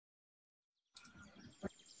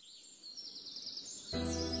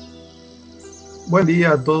Buen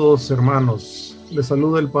día a todos, hermanos. Les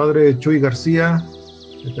saluda el Padre Chuy García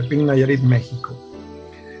de Tepic, Nayarit, México.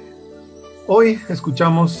 Hoy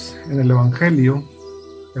escuchamos en el Evangelio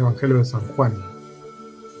de San Juan,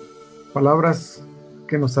 palabras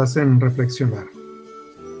que nos hacen reflexionar.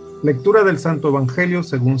 Lectura del Santo Evangelio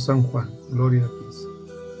según San Juan. Gloria a ti.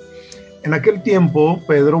 En aquel tiempo,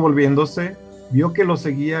 Pedro, volviéndose, vio que lo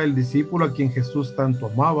seguía el discípulo a quien Jesús tanto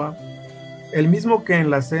amaba, el mismo que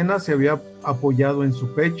en la cena se había apoyado en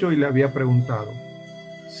su pecho y le había preguntado: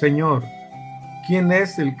 Señor, ¿quién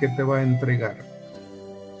es el que te va a entregar?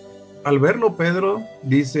 Al verlo, Pedro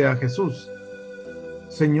dice a Jesús: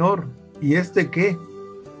 Señor, ¿y este qué?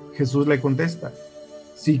 Jesús le contesta: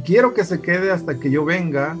 si quiero que se quede hasta que yo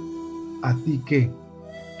venga, ¿a ti qué?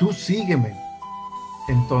 Tú sígueme.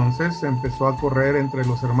 Entonces empezó a correr entre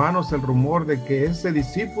los hermanos el rumor de que ese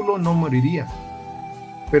discípulo no moriría.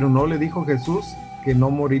 Pero no le dijo Jesús que no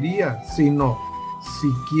moriría, sino: si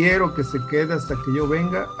quiero que se quede hasta que yo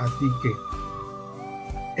venga, ¿a ti qué?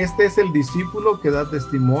 Este es el discípulo que da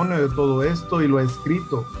testimonio de todo esto y lo ha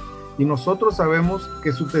escrito, y nosotros sabemos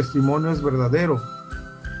que su testimonio es verdadero.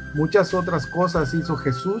 Muchas otras cosas hizo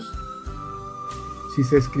Jesús. Si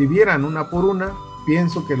se escribieran una por una,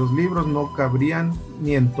 pienso que los libros no cabrían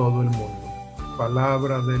ni en todo el mundo.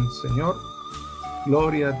 Palabra del Señor.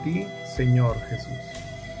 Gloria a ti, Señor Jesús.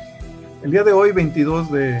 El día de hoy,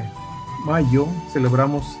 22 de Mayo,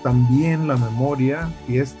 celebramos también la memoria,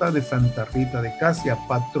 fiesta de Santa Rita de Gracia,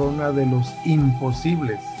 patrona de los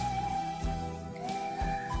imposibles.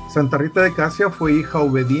 Santa Rita de Gracia fue hija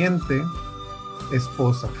obediente,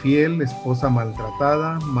 esposa fiel, esposa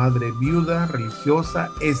maltratada, madre viuda,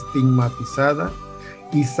 religiosa, estigmatizada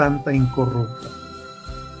y santa incorrupta.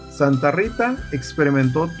 Santa Rita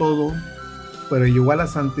experimentó todo, pero llegó a la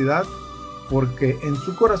santidad porque en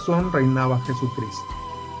su corazón reinaba Jesucristo.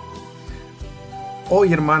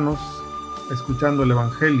 Hoy, hermanos, escuchando el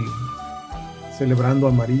Evangelio, celebrando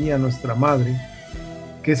a María, nuestra Madre,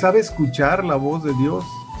 que sabe escuchar la voz de Dios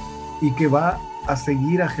y que va a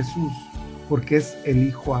seguir a Jesús, porque es el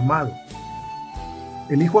Hijo amado.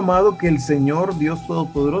 El Hijo amado que el Señor Dios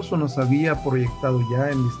Todopoderoso nos había proyectado ya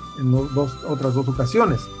en otras dos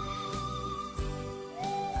ocasiones.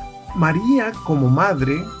 María, como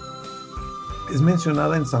madre, es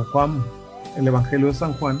mencionada en San Juan, el Evangelio de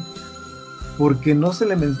San Juan, porque no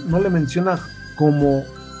le menciona como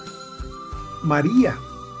María.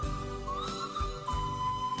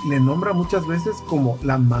 Le nombra muchas veces como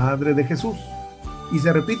la madre de Jesús. Y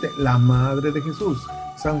se repite, la madre de Jesús.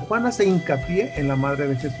 San Juan hace hincapié en la madre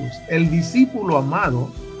de Jesús. El discípulo amado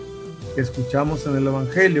que escuchamos en el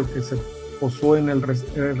Evangelio, que se posó en el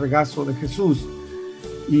regazo de Jesús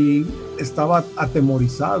y estaba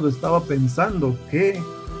atemorizado, estaba pensando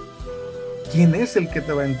 ¿quién es el que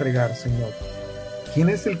te va a entregar, Señor? ¿Quién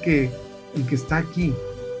es el que está aquí?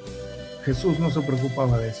 Jesús no se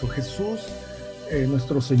preocupaba de eso. Jesús,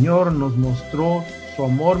 nuestro Señor, nos mostró su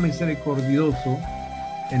amor misericordioso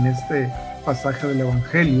en este pasaje del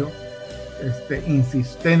Evangelio,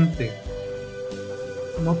 insistente.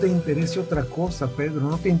 No te interese otra cosa, Pedro,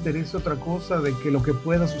 no te interese otra cosa de que lo que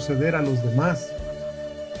pueda suceder a los demás.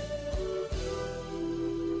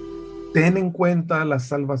 Ten en cuenta la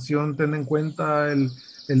salvación, ten en cuenta el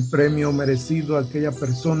premio merecido a aquella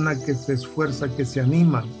persona que se esfuerza, que se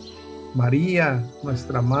anima. María,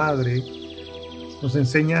 nuestra Madre, nos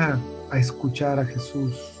enseña a escuchar a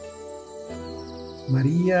Jesús.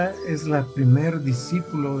 María es la primer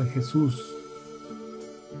discípulo de Jesús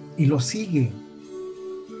y lo sigue.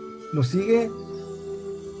 Lo sigue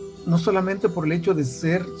no solamente por el hecho de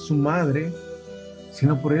ser su madre,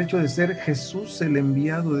 sino por el hecho de ser Jesús el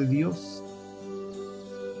enviado de Dios.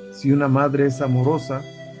 Si una madre es amorosa,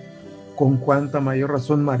 con cuánta mayor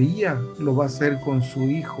razón María lo va a hacer con su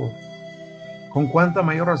hijo. Con cuánta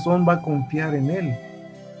mayor razón va a confiar en él.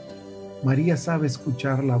 María sabe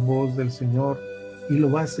escuchar la voz del Señor y lo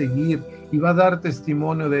va a seguir y va a dar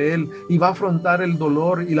testimonio de él y va a afrontar el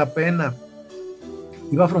dolor y la pena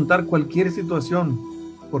y va a afrontar cualquier situación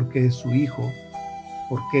porque es su hijo,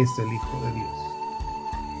 porque es el Hijo de Dios.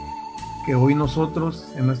 Que hoy nosotros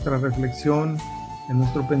en nuestra reflexión, en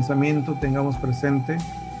nuestro pensamiento, tengamos presente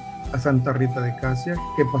a Santa Rita de Gracia,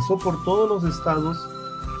 que pasó por todos los estados: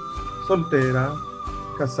 soltera,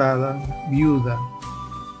 casada, viuda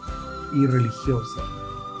y religiosa,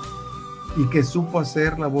 y que supo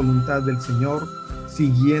hacer la voluntad del Señor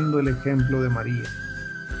siguiendo el ejemplo de María.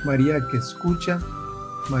 María que escucha,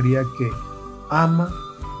 María que ama,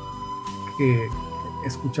 que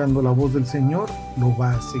escuchando la voz del Señor lo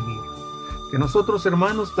va a seguir. Que nosotros,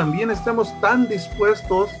 hermanos, también estemos tan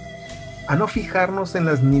dispuestos a no fijarnos en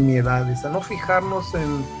las nimiedades, a no fijarnos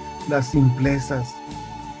en las simplezas.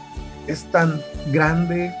 Es tan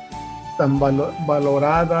grande, tan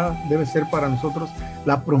valorada, debe ser para nosotros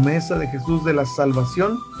la promesa de Jesús de la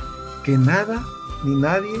salvación, que nada ni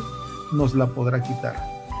nadie nos la podrá quitar.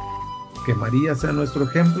 Que María sea nuestro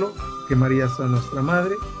ejemplo, que María sea nuestra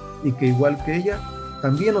madre, y que igual que ella,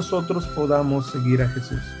 también nosotros podamos seguir a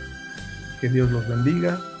Jesús. Que Dios los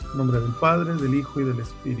bendiga. En nombre del Padre, del Hijo y del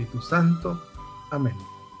Espíritu Santo. Amén.